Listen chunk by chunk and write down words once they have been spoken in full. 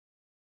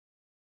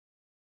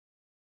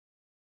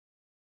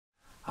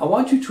I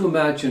want you to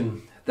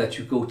imagine that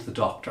you go to the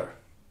doctor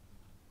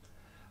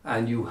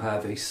and you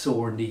have a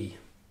sore knee,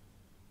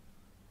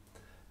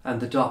 and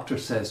the doctor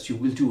says you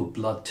will do a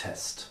blood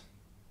test.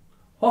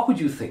 What would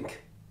you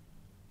think?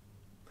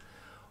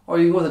 Or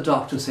you go to the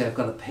doctor and say, I've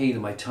got a pain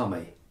in my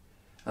tummy,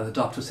 and the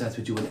doctor says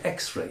we do an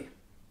x-ray.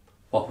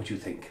 What would you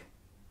think?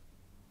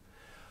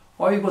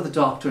 Or you go to the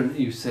doctor and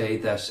you say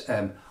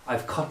that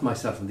I've cut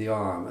myself in the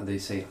arm, and they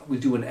say we'll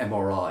do an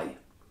MRI.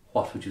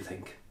 What would you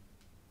think?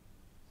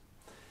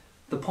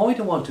 The point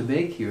I want to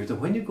make here is that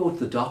when you go to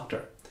the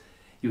doctor,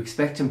 you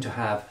expect him to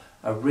have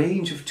a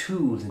range of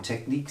tools and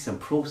techniques and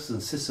processes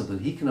and systems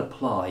that he can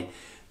apply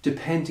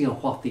depending on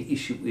what the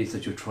issue is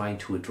that you're trying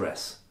to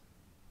address.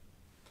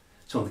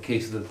 So in the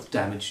case of the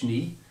damaged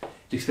knee,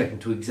 you expect him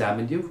to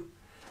examine you,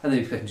 and then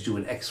you expect him to do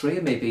an x-ray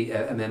and maybe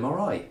an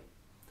MRI.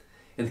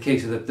 In the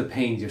case of the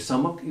pain in your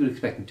stomach, you would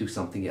expect him to do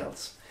something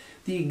else.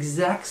 The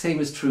exact same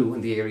is true in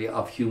the area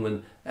of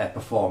human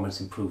performance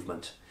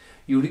improvement.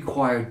 You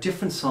require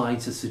different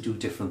sciences to do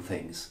different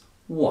things.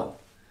 1.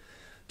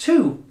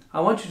 2, I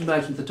want you to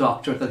imagine the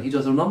doctor that he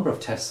does a number of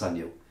tests on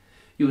you.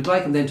 You would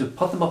like him then to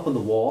put them up on the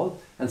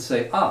wall and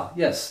say,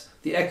 yes,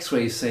 the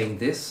x-ray is saying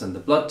this, and the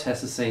blood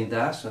test is saying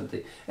that, and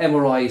the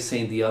MRI is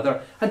saying the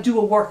other, and do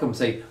a workup and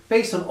say,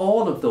 based on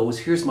all of those,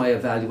 here's my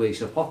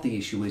evaluation of what the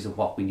issue is and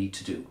what we need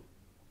to do.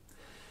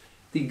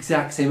 The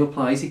exact same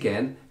applies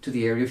again to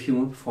the area of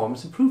human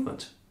performance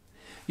improvement.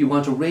 You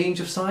want a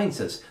range of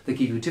sciences that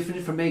give you different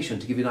information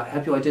to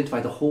help you identify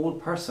the whole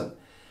person,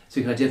 so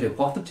you can identify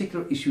what the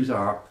particular issues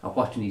are and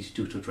what you need to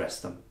do to address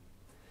them.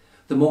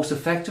 The most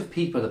effective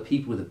people are the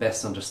people with the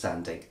best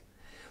understanding,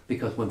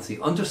 because once they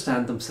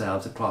understand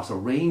themselves across a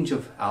range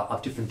of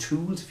different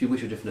tools, if you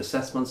wish, or different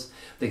assessments,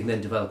 they can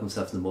then develop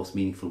themselves in the most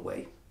meaningful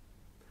way.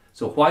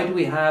 So why do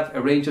we have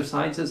a range of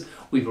sciences?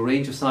 We have a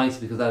range of sciences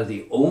because that is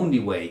the only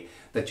way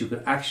that you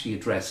can actually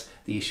address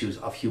the issues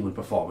of human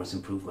performance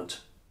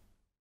improvement.